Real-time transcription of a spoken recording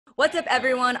What's up,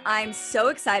 everyone? I'm so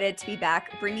excited to be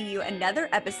back bringing you another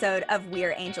episode of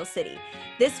We're Angel City.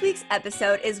 This week's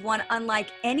episode is one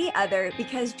unlike any other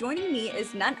because joining me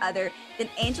is none other than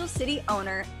Angel City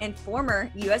owner and former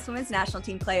U.S. Women's National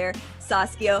Team player,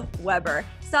 Saskia Weber.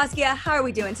 Saskia, how are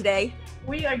we doing today?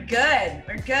 We are good.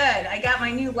 We're good. I got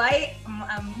my new light.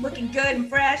 I'm looking good and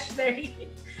fresh. There you go.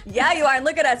 Yeah, you are. And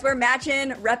look at us. We're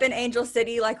matching, repping Angel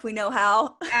City like we know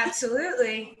how.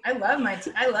 Absolutely. I love my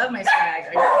swag.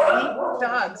 Are you kidding?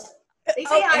 Dogs. They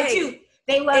say hi too.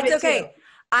 They love it okay. too.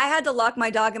 I had to lock my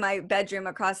dog in my bedroom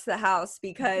across the house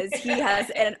because he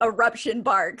has an eruption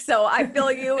bark. So I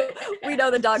feel you. We know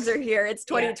the dogs are here. It's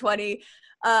 2020.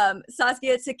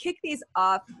 Saskia, to kick these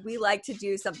off, we like to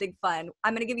do something fun.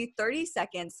 I'm going to give you 30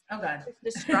 seconds. Oh, God. To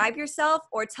describe yourself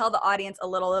or tell the audience a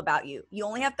little about you. You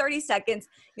only have 30 seconds.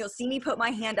 You'll see me put my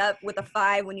hand up with a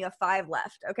 5 when you have 5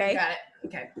 left. Okay? Got it.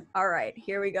 Okay. All right.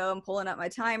 Here we go. I'm pulling up my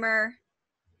timer.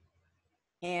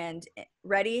 And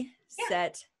ready,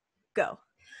 set, go.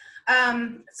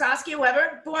 Saskia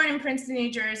Weber, born in Princeton,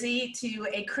 New Jersey, to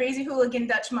a crazy hooligan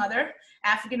Dutch mother,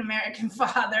 African-American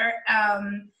father.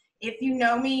 If you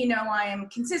know me, you know I am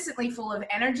consistently full of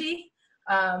energy,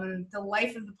 the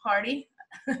life of the party,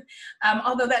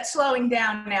 although that's slowing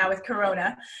down now with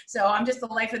Corona. So I'm just the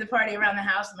life of the party around the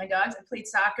house with my dogs. I played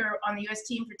soccer on the U.S.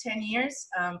 team for 10 years,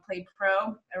 played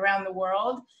pro around the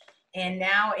world, and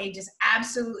now a just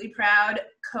absolutely proud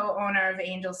co-owner of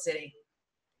Angel City.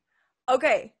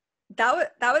 Okay, that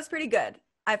was pretty good.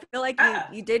 I feel like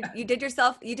you did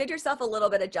yourself a little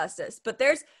bit of justice, but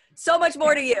there's so much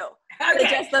more to you than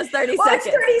just those 30 seconds.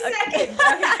 It's 30 seconds.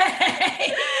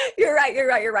 Okay.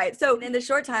 You're right. So in the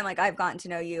short time, like I've gotten to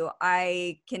know you,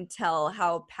 I can tell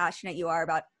how passionate you are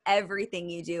about everything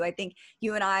you do. I think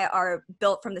you and I are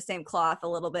built from the same cloth a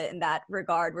little bit in that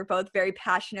regard. We're both very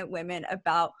passionate women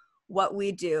about what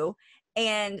we do.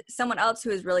 And someone else who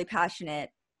is really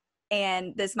passionate,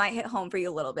 and this might hit home for you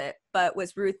a little bit, but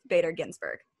was Ruth Bader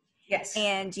Ginsburg. Yes.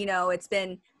 And, you know, it's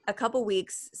been a couple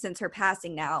weeks since her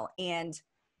passing now, and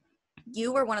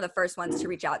you were one of the first ones to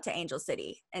reach out to Angel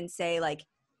City and say, like,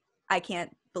 I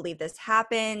can't believe this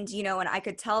happened, you know, and I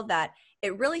could tell that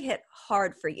it really hit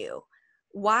hard for you.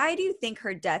 Why do you think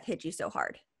her death hit you so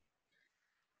hard?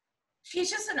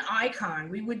 She's just an icon.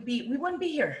 We wouldn't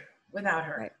be here without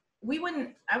her. Right.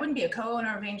 I wouldn't be a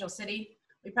co-owner of Angel City.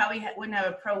 We probably wouldn't have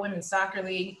a pro women's soccer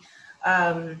league,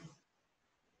 Title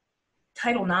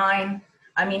IX.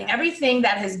 I mean, everything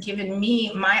that has given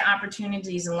me my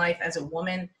opportunities in life as a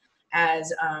woman,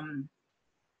 as an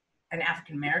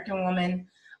African-American woman,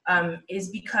 is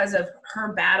because of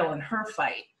her battle and her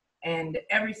fight and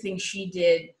everything she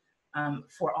did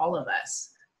for all of us,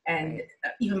 and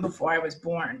even before I was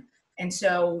born. And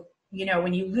so, you know,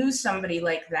 when you lose somebody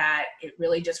like that, it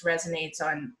really just resonates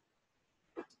on,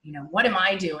 you know, what am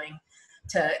I doing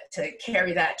to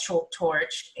carry that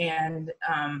torch? And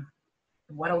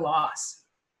what a loss.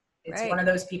 It's one of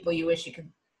those people you wish you could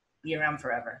be around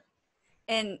forever.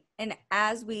 And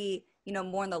as we, you know,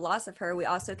 mourn the loss of her, we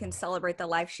also can celebrate the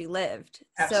life she lived.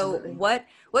 Absolutely. So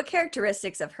what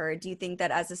characteristics of her do you think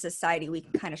that as a society we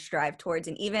can kind of strive towards,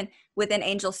 and even within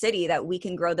Angel City that we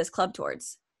can grow this club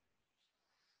towards?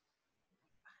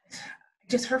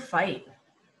 Just her fight.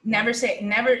 Never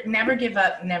give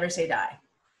up, never say die.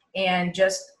 And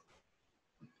just,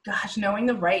 gosh, knowing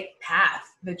the right path,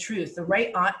 the truth, the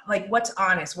right, like what's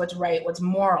honest, what's right, what's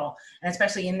moral, and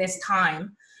especially in this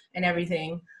time and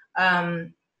everything.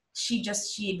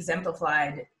 She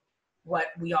exemplified what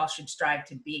we all should strive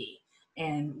to be,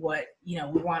 and what, you know,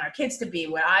 we want our kids to be,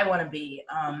 what I want to be.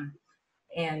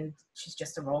 And she's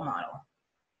just a role model.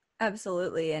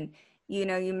 Absolutely. And, you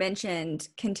know, you mentioned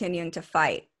continuing to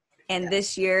fight. And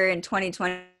this year in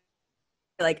 2020,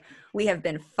 like, we have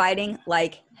been fighting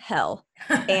like hell.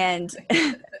 And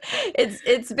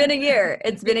it's been a year.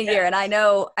 It's been a year. And I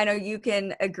know you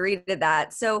can agree to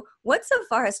that. So what so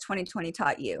far has 2020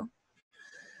 taught you?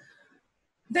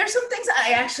 There's some things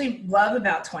I actually love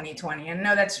about 2020. And I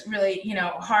know that's really, you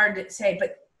know, hard to say,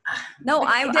 but no,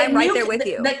 I'm right there with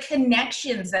you. The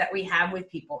connections that we have with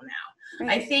people now.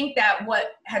 Right. I think that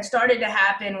what had started to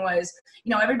happen was,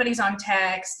 you know, everybody's on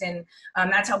text, and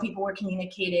that's how people were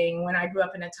communicating. When I grew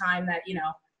up in a time that, you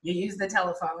know, you use the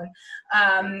telephone,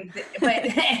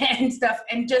 but and stuff,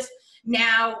 and just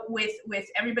now with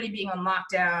everybody being on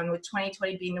lockdown, with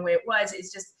 2020 being the way it was,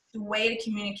 it's just the way to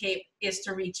communicate is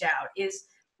to reach out, is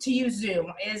to use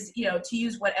Zoom, is, you know, to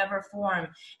use whatever form.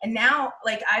 And now,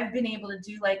 like, I've been able to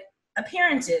do like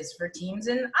appearances for teams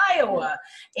in Iowa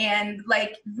and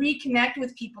like reconnect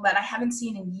with people that I haven't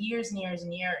seen in years and years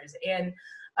and years. And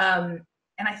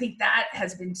I think that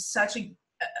has been such a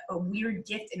a weird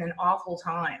gift in an awful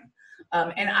time.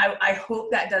 And I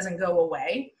hope that doesn't go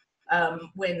away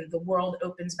when the world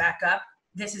opens back up.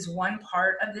 This is one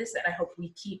part of this that I hope we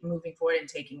keep moving forward and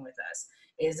taking with us,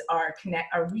 is our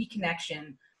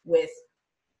reconnection with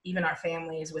even our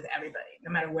families, with everybody,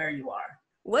 no matter where you are.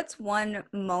 What's one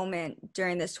moment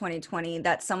during this 2020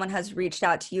 that someone has reached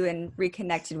out to you and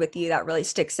reconnected with you that really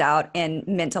sticks out and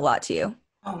meant a lot to you?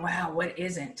 Oh, wow. What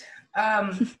isn't?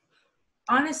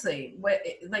 Honestly,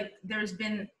 there's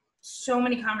been so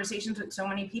many conversations with so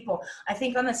many people. I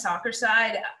think on the soccer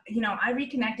side, I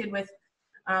reconnected with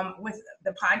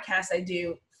the podcast I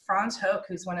do, Franz Hoek,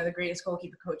 who's one of the greatest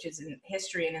goalkeeper coaches in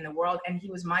history and in the world. And he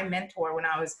was my mentor when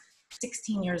I was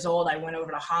 16 years old. I went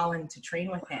over to Holland to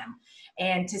train with him,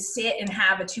 and to sit and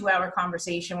have a 2-hour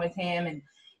conversation with him, and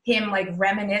him like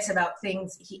reminisce about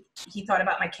things he thought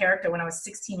about my character when I was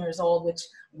 16 years old, which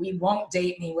we won't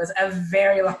date me, was a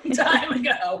very long time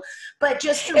ago. But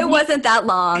just it wasn't that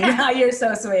long. You're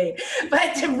so sweet.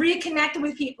 But to reconnect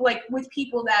with people, with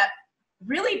people that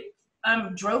really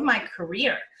drove my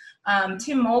career.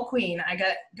 Tim Mulqueen, I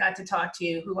got to talk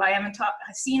to, who I haven't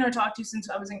seen or talked to since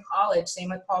I was in college.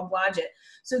 Same with Paul Blodgett.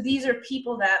 So these are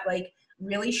people that like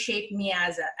really shaped me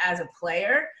as a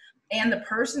player and the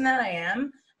person that I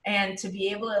am. And to be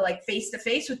able to like face to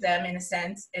face with them in a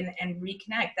sense and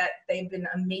reconnect, that they've been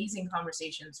amazing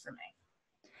conversations for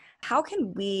me. How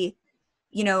can we,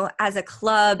 as a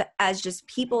club, as just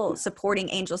people supporting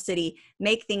Angel City,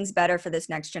 make things better for this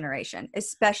next generation,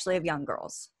 especially of young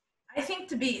girls? I think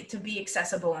to be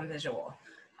accessible and visual.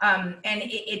 And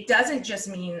it doesn't just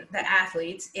mean the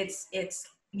athletes. It's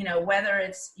whether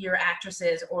it's your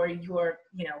actresses or your,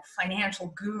 financial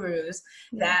gurus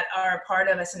that are a part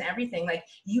of us and everything. Like,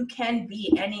 you can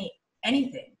be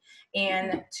anything.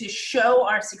 And to show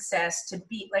our success, to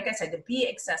be, like I said, to be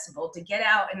accessible, to get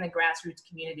out in the grassroots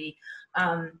community.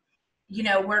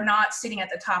 We're not sitting at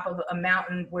the top of a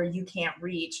mountain where you can't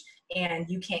reach and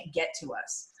you can't get to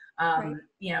us. Right.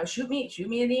 Shoot me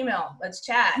an email. Let's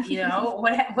chat,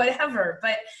 whatever.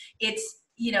 But it's,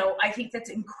 I think that's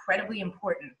incredibly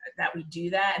important that we do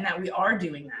that and that we are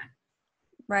doing that.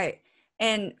 Right.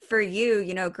 And for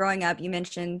you, growing up, you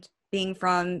mentioned being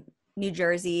from New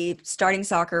Jersey, starting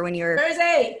soccer when you were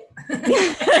Jersey.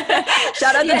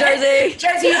 Shout out to Jersey.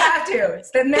 Jersey, you have to.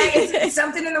 It's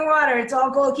something in the water. It's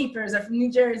all goalkeepers are from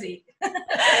New Jersey.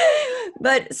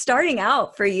 But starting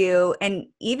out for you, and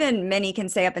even many can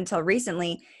say up until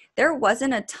recently, there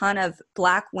wasn't a ton of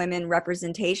Black women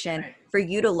representation for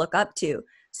you to look up to.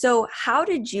 So how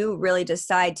did you really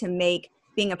decide to make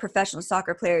being a professional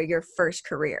soccer player your first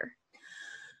career?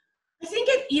 I think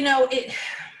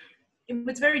it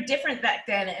was very different back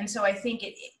then. And so I think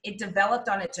it developed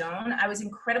on its own. I was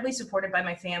incredibly supported by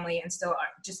my family, and still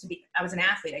I was an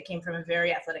athlete. I came from a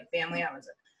very athletic family. I was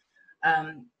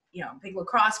a big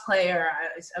lacrosse player.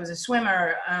 I was a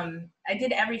swimmer. I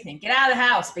did everything. Get out of the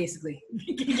house, basically.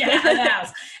 Get out of the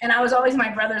house. And I was always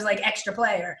my brother's like extra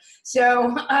player.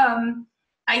 So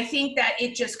I think that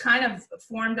it just kind of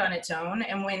formed on its own.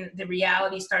 And when the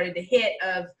reality started to hit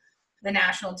of the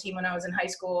national team when I was in high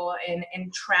school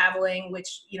and traveling,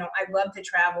 which, I love to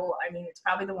travel. I mean, it's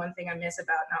probably the one thing I miss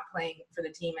about not playing for the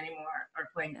team anymore or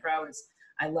playing pro is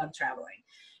I love traveling.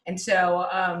 And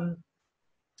so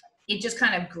it just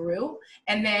kind of grew.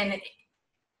 And then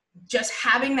just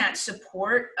having that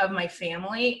support of my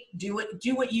family, do what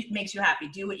makes you happy,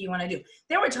 do what you want to do.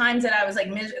 There were times that I was like,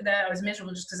 that I was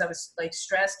miserable just because I was like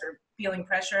stressed or feeling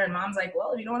pressure. And mom's like,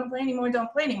 well, if you don't want to play anymore,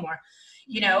 don't play anymore,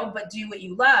 but do what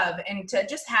you love. And to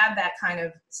just have that kind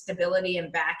of stability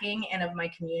and backing and of my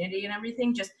community and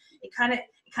everything, just, it kind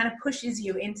of pushes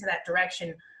you into that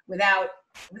direction without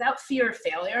fear of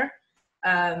failure.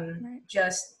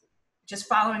 Just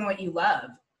following what you love.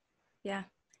 Yeah.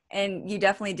 And you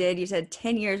definitely did. You said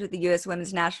 10 years with the U.S.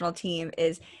 women's national team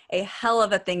is a hell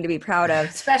of a thing to be proud of.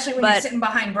 Especially when you're sitting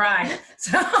behind Brian.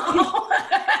 So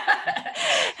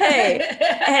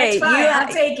hey, I'll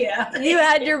take it. You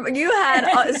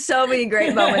had so many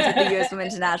great moments with the U.S.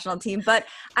 women's national team. But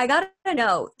I got to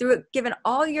know, given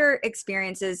all your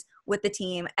experiences with the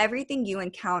team, everything you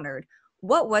encountered,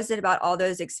 what was it about all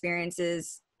those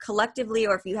experiences collectively,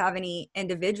 or if you have any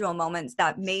individual moments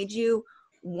that made you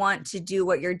want to do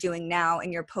what you're doing now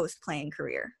in your post-playing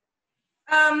career?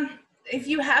 If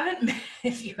you haven't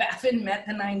met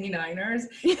the 99ers,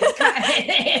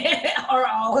 or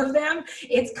all of them,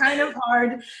 it's kind of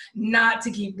hard not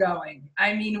to keep going.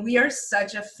 I mean, we are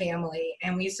such a family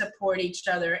and we support each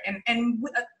other. And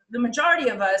the majority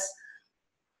of us,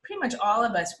 pretty much all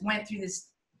of us, went through this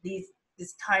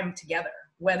time together.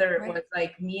 whether it was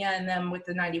like Mia and them with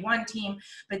the 91 team,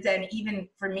 but then even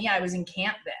for me, I was in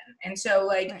camp then. And so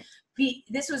like,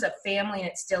 this was a family, and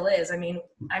it still is. I mean,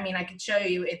 I could show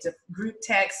you, it's a group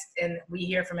text, and we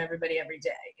hear from everybody every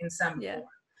day in some form,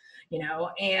 you know,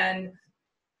 and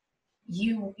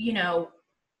you know,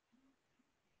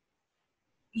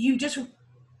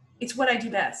 it's what I do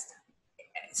best.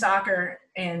 Soccer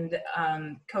and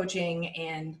coaching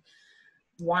and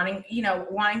wanting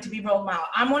to be role model.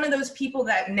 I'm one of those people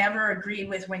that never agree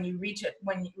with when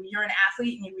you're an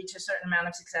athlete and you reach a certain amount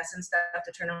of success and stuff,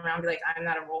 to turn around and be like, I'm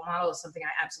not a role model, is something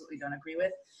I absolutely don't agree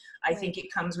with. I think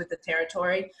it comes with the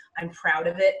territory. I'm proud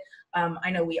of it. I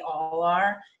know we all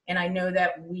are. And I know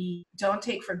that we don't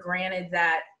take for granted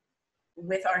that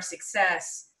with our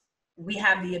success, we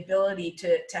have the ability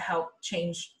to help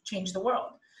change the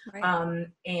world.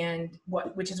 And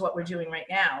which is what we're doing right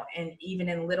now. And even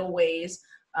in little ways,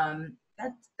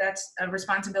 that's a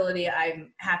responsibility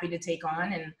I'm happy to take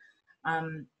on.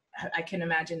 And I can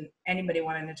imagine anybody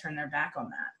wanting to turn their back on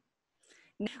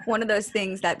that. One of those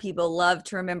things that people love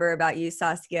to remember about you,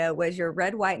 Saskia, was your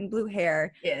red, white, and blue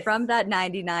hair from that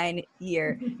 99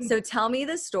 year. So tell me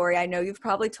the story. I know you've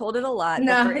probably told it a lot,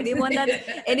 but for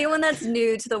anyone that's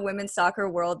new to the women's soccer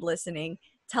world listening,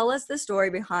 tell us the story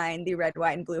behind the red,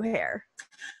 white, and blue hair.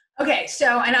 Okay,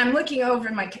 so, and I'm looking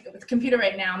over my computer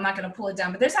right now. I'm not going to pull it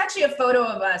down, but there's actually a photo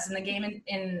of us in the game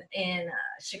in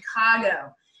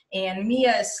Chicago. And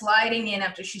Mia is sliding in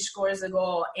after she scores the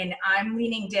goal, and I'm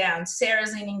leaning down.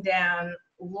 Sarah's leaning down.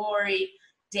 Lori,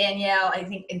 Danielle, I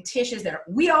think, and Tish is there.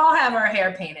 We all have our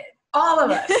hair painted. All of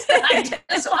us. I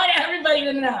just want everybody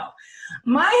to know.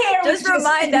 My hair was just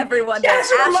remind everyone.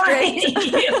 Just reminding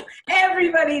you.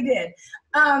 Everybody did.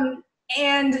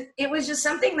 And it was just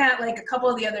something that like a couple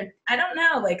of the other, I don't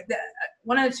know, like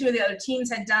one or two of the other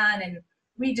teams had done, and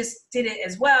we just did it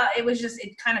as well. It was just,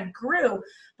 it kind of grew,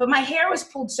 but my hair was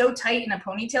pulled so tight in a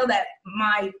ponytail that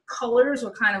my colors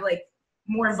were kind of like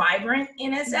more vibrant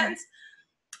in a sense.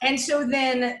 And so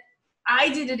then I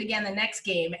did it again the next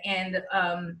game, and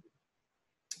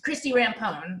Christy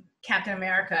Rampone, Captain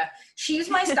America, she's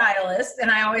my stylist, and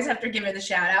I always have to give her the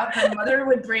shout out. Her mother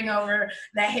would bring over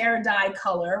the hair dye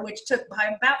color, which took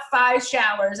about 5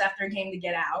 showers after a game to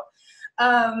get out.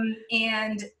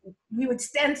 And we would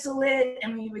stencil it,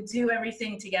 and we would do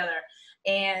everything together.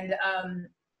 And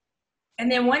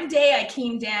then one day I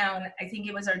came down, I think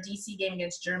it was our DC game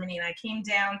against Germany, and I came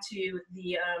down to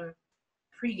the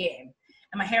pregame,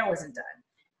 and my hair wasn't done.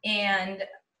 And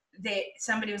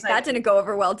somebody was like, that didn't go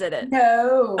over well, did it?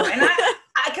 No. And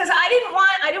because I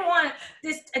didn't want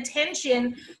this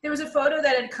attention. There was a photo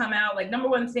that had come out, like number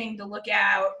one thing to look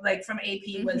out, like from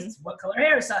AP was what color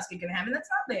hair is Saskia gonna have, and that's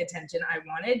not the attention I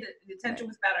wanted. The attention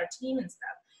was about our team and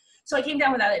stuff. So I came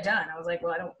down without it done. I was like,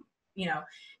 well, I don't,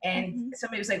 and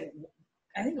somebody was like,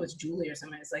 I think it was Julie or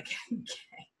somebody was like,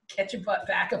 get your butt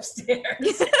back upstairs,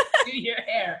 do your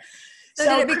hair. So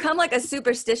did it become like a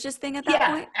superstitious thing at that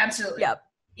point? Absolutely. Yep.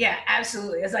 Yeah,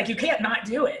 absolutely. It's like, you can't not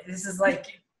do it. This is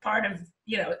like part of,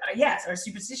 yes, our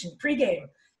superstition, pregame,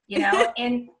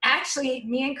 and actually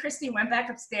me and Christy went back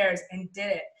upstairs and did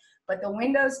it. But the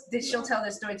windows, she'll tell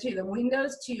this story too. The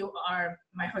windows to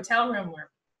my hotel room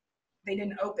they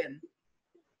didn't open.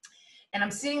 And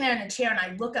I'm sitting there in a chair, and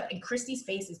I look up, and Christy's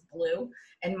face is blue,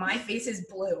 and my face is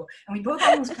blue. And we both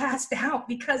almost passed out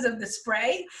because of the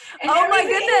spray. And oh my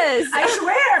goodness. I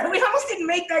swear, we almost didn't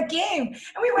make that game.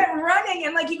 And we went running,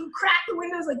 and like you could crack the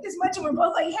windows like this much, and we're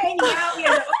both like hanging out. We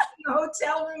had to open the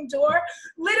hotel room door,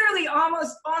 literally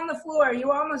almost on the floor. We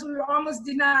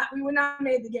would not have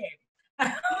made the game.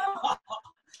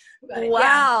 But,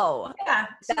 wow. Yeah.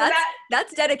 So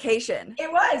that's dedication.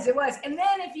 It was. And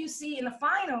then if you see in the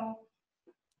final,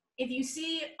 if you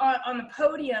see on the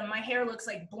podium, my hair looks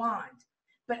like blonde.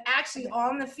 But actually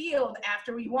on the field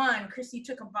after we won, Christy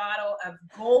took a bottle of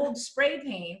gold spray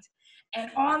paint,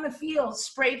 and on the field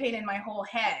spray painted my whole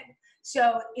head.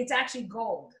 So it's actually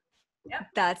gold. Yep.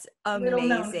 That's amazing. Little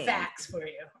known facts for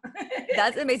you.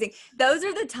 That's amazing. Those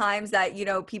are the times that,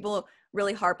 people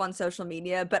really harp on social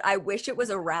media, but I wish it was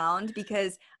around,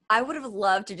 because I would have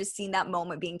loved to just seen that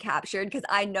moment being captured, because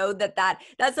I know that's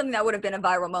something that would have been a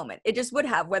viral moment. It just would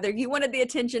have, whether you wanted the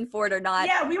attention for it or not.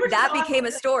 Yeah, that became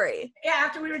a story. Yeah,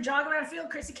 after we were jogging around the field,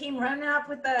 Chrissy came running up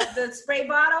with the spray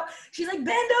bottle. She's like,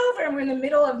 bend over, and we're in the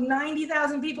middle of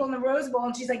 90,000 people in the Rose Bowl,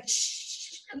 and she's like,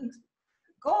 shh,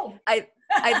 gold. I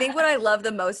think what I love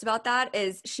the most about that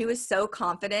is she was so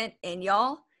confident in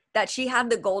y'all that she had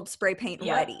the gold spray paint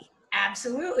ready.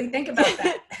 Absolutely. Think about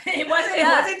that. It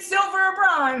wasn't silver or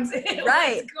bronze. It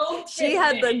was gold she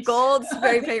had the gold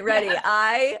spray paint ready.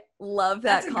 I love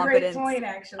that That's confidence. That's a great point,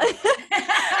 actually.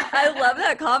 I love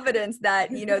that confidence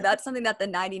that, you know, that's something that the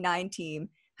 99 team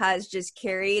has just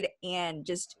carried and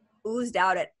just oozed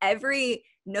out at every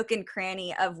nook and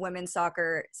cranny of women's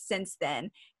soccer since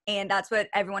then. And that's what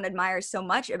everyone admires so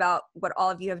much about what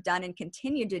all of you have done and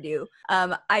continue to do.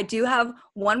 I do have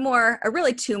one more, or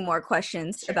really two more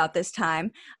questions about this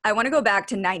time. I want to go back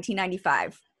to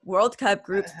 1995, World Cup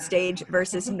group stage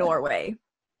versus Norway.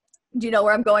 Do you know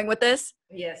where I'm going with this?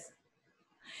 Yes.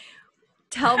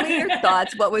 Tell me your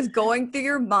thoughts. What was going through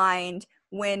your mind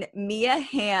when Mia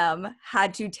Hamm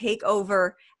had to take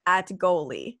over at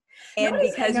goalie? And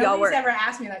Nobody's ever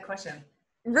asked me that question.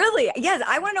 Really? Yes.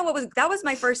 I want to know that was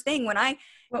my first thing when I,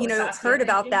 heard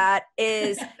about that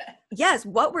is, yes,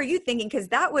 what were you thinking? Because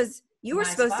you were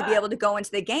supposed to be able to go into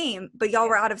the game, but y'all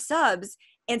were out of subs.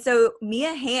 And so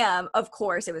Mia Hamm, of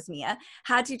course it was Mia,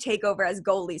 had to take over as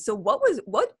goalie. So what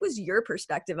was your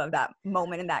perspective of that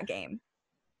moment in that game?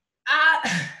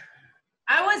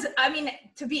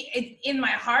 To be in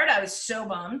my heart, I was so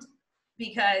bummed.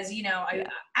 Because, I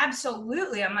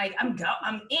absolutely, I'm like,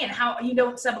 I'm in. How you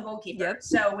don't sub a goalkeeper. Yep.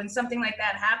 So when something like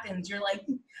that happens, you're like,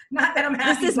 not that I'm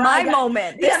happy. This is my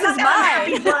moment. This is mine. I'm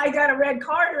happy I got a red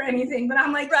card or anything, but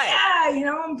I'm like,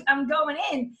 I'm going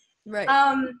in. Right.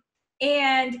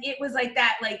 And it was like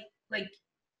that, like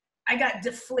I got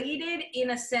deflated in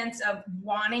a sense of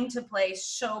wanting to play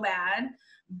so bad,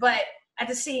 but at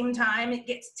the same time, it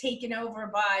gets taken over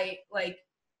by like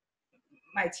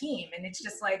my team, and it's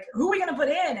just like, who are we gonna put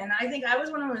in? And I think I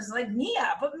was one of those like,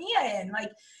 put Mia in, and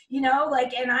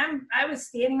I was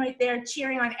standing right there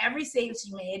cheering on every save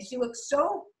she made. She looked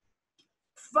so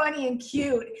funny and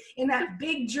cute in that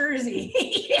big jersey.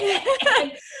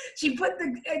 And she put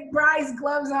the Bry's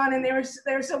gloves on, and they were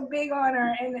so big on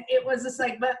her, and it was just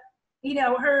like, but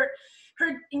her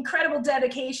incredible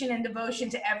dedication and devotion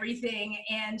to everything,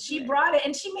 and she brought it,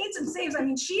 and she made some saves. I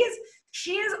mean, she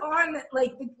is on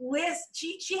like the list.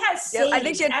 She has saves. Yep, I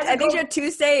think she had 2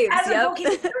 saves. As a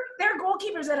goalkeeper, there are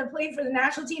goalkeepers that have played for the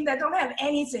national team that don't have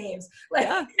any saves. Like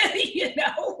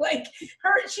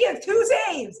she has 2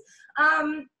 saves.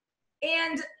 And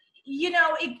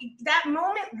that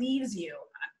moment leaves you.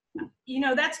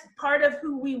 That's part of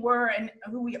who we were and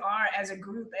who we are as a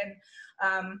group,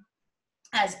 and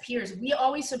as peers, we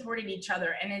always supported each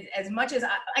other. And as much as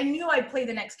I knew I'd play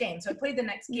the next game, so I played the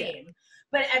next game.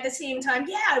 But at the same time,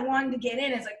 I wanted to get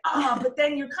in. It's like, but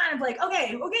then you're kind of like,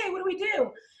 okay, what do we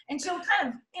do? And so kind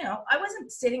of, I wasn't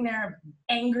sitting there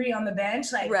angry on the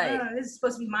bench, like, this is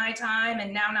supposed to be my time,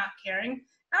 and now not caring.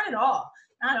 Not at all.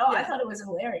 Not at all. Yeah. I thought it was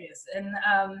hilarious. And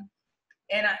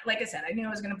like I said, I knew I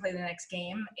was going to play the next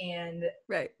game, and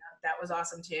that was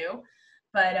awesome too.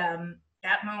 But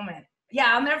that moment,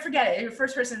 I'll never forget it. You're the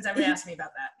first person that's ever asked me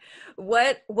about that.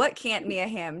 What can't Mia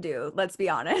Hamm do? Let's be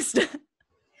honest.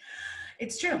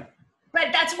 It's true. But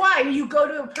that's why you go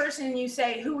to a person and you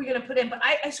say, who are we going to put in? But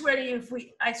I swear to you,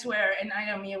 I swear, and I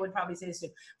know Mia would probably say this too,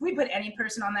 if we put any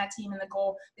person on that team in the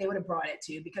goal, they would have brought it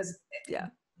too, because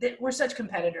we're such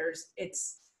competitors.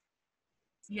 It's,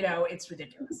 it's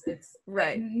ridiculous. It's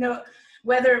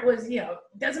whether it was,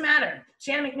 doesn't matter.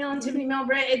 Shannon McMillan, Tiffany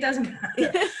Milbray, it doesn't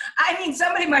matter. I mean,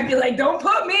 somebody might be like, don't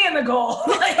put me in the goal.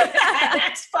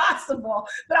 That's possible.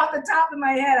 But off the top of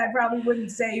my head, I probably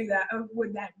wouldn't say that.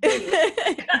 Would that be?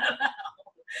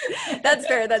 That's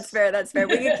fair.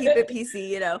 We can keep it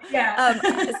PC,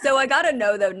 Yeah. So I got to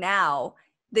know, though, now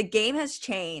the game has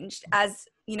changed. As,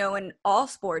 in all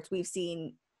sports, we've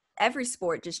seen every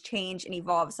sport just change and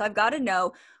evolve. So I've got to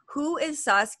know, who is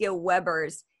Saskia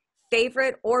Weber's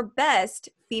favorite or best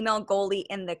female goalie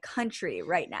in the country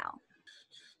right now?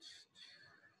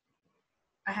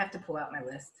 I have to pull out my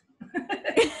list.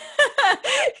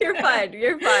 You're fine.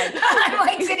 I'm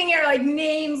like sitting here like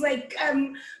names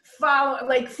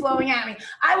flowing at me.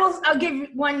 I'll give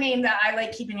one name that I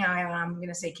like keeping an eye on. I'm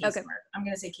gonna say Casey Murphy. I'm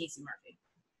gonna say Casey Murphy.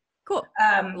 Cool.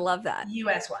 Love that.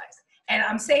 US wise. And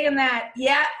I'm saying that,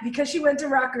 because she went to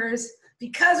Rutgers,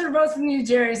 because we're both from New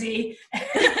Jersey.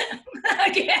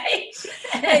 Okay.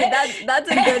 Hey,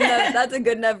 that's a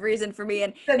good enough reason for me.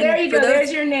 And so there you go.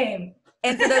 There's your name.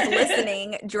 And for those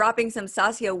listening, dropping some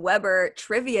Saskia Weber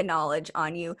trivia knowledge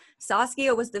on you,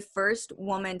 Saskia was the first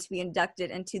woman to be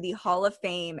inducted into the Hall of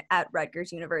Fame at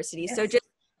Rutgers University. Yes. So just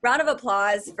round of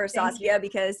applause for Saskia,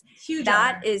 because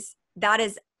that is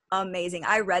amazing.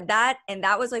 I read that, and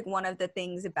that was like one of the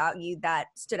things about you that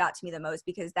stood out to me the most,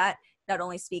 because that not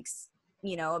only speaks,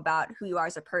 about who you are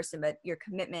as a person, but your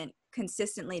commitment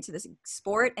consistently to this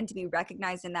sport and to be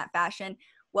recognized in that fashion.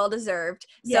 Well deserved.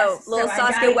 Yes, so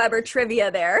Saskia Weber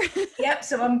trivia there. Yep.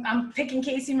 So I'm picking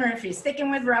Casey Murphy, sticking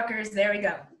with Rutgers. There we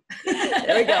go.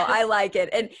 There we go. I like it.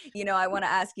 And, I want to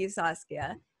ask you,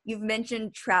 Saskia, you've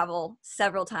mentioned travel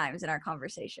several times in our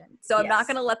conversation. So I'm not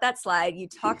going to let that slide. You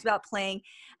talked about playing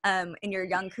in your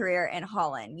young career in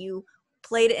Holland. You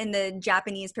played in the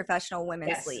Japanese Professional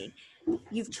Women's League.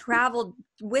 You've traveled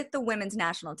with the women's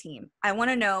national team. I want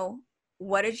to know,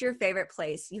 what is your favorite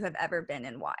place you have ever been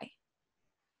and why?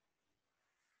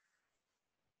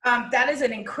 That is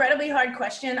an incredibly hard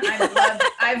question.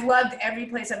 I've loved every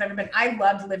place I've ever been. I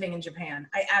loved living in Japan.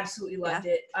 I absolutely loved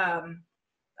it. I'm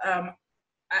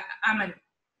a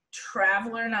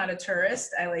traveler, not a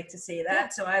tourist. I like to say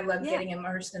that. So I love getting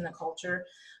immersed in the culture,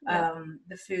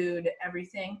 the food,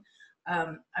 everything.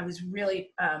 I was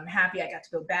really happy I got to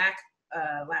go back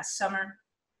last summer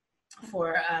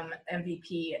for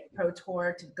MVP Pro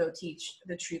Tour to go teach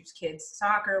the troops kids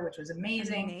soccer, which was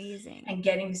amazing. And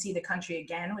getting to see the country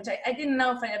again, which I didn't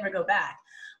know if I'd ever go back.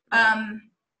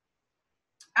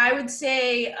 I would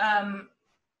say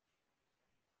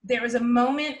there was a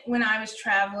moment when I was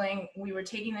traveling. We were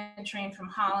taking the train from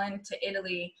Holland to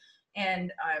Italy,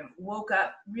 and I woke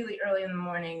up really early in the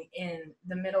morning in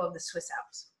the middle of the Swiss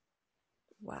Alps.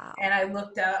 Wow. And I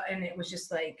looked out, and it was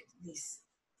just like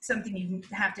something you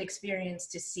have to experience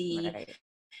to see. Right.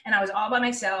 And I was all by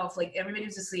myself, like everybody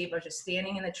was asleep. I was just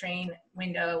standing in the train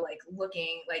window, like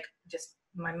looking, like just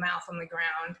my mouth on the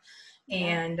ground.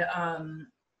 And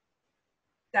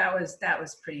that was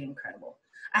pretty incredible.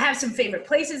 I have some favorite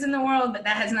places in the world, but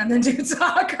that has nothing to do with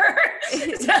soccer.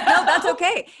 No, that's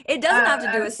okay. It doesn't have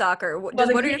to do with soccer. What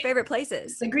are your favorite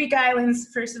places? The Greek islands,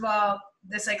 first of all.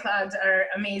 The Cyclades are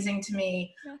amazing to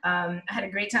me. I had a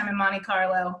great time in Monte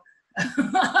Carlo.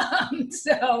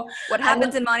 So what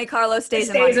happens in Monte Carlo stays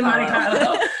in Monte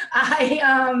Carlo.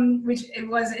 Which it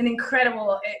was an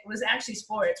incredible, it was actually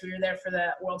sports. We were there for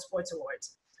the World Sports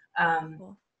Awards.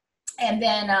 Cool. And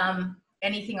then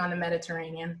anything on the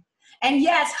Mediterranean. And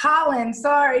yes, Holland,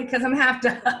 sorry, because I'm half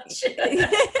Dutch.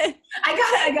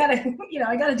 I gotta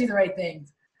do the right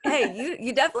things. Hey,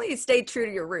 you definitely stayed true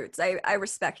to your roots. I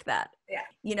respect that.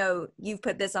 Yeah. You've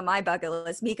put this on my bucket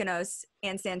list. Mykonos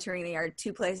and Santorini are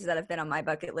two places that have been on my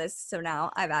bucket list. So now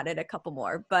I've added a couple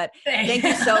more. But thank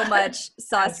you so much,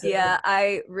 Saskia.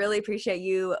 I really appreciate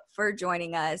you for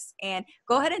joining us. And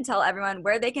go ahead and tell everyone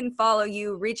where they can follow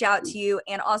you, reach out to you,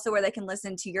 and also where they can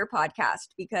listen to your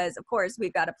podcast. Because, of course,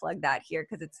 we've got to plug that here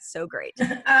because it's so great.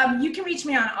 You can reach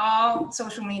me on all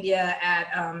social media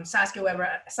at Saskia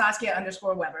Weber,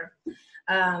 Saskia_Weber,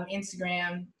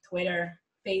 Instagram, Twitter,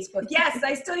 Facebook. Yes,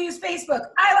 I still use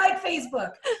Facebook. I like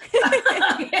Facebook.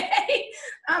 Okay.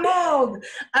 I'm old.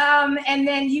 And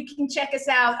then you can check us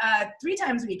out 3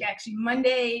 times a week, actually,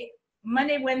 Monday,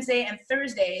 Wednesday, and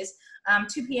Thursdays,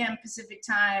 2 p.m. Pacific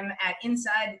time at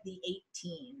Inside the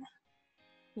 18.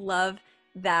 Love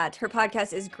that. Her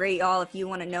podcast is great, y'all. If you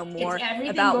want to know more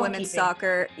about women's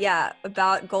soccer,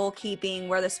 about goalkeeping,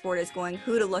 where the sport is going,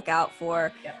 who to look out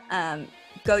for,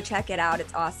 go check it out.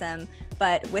 It's awesome.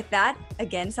 But with that,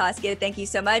 again, Saskia, thank you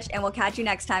so much, and we'll catch you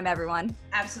next time, everyone.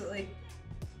 Absolutely.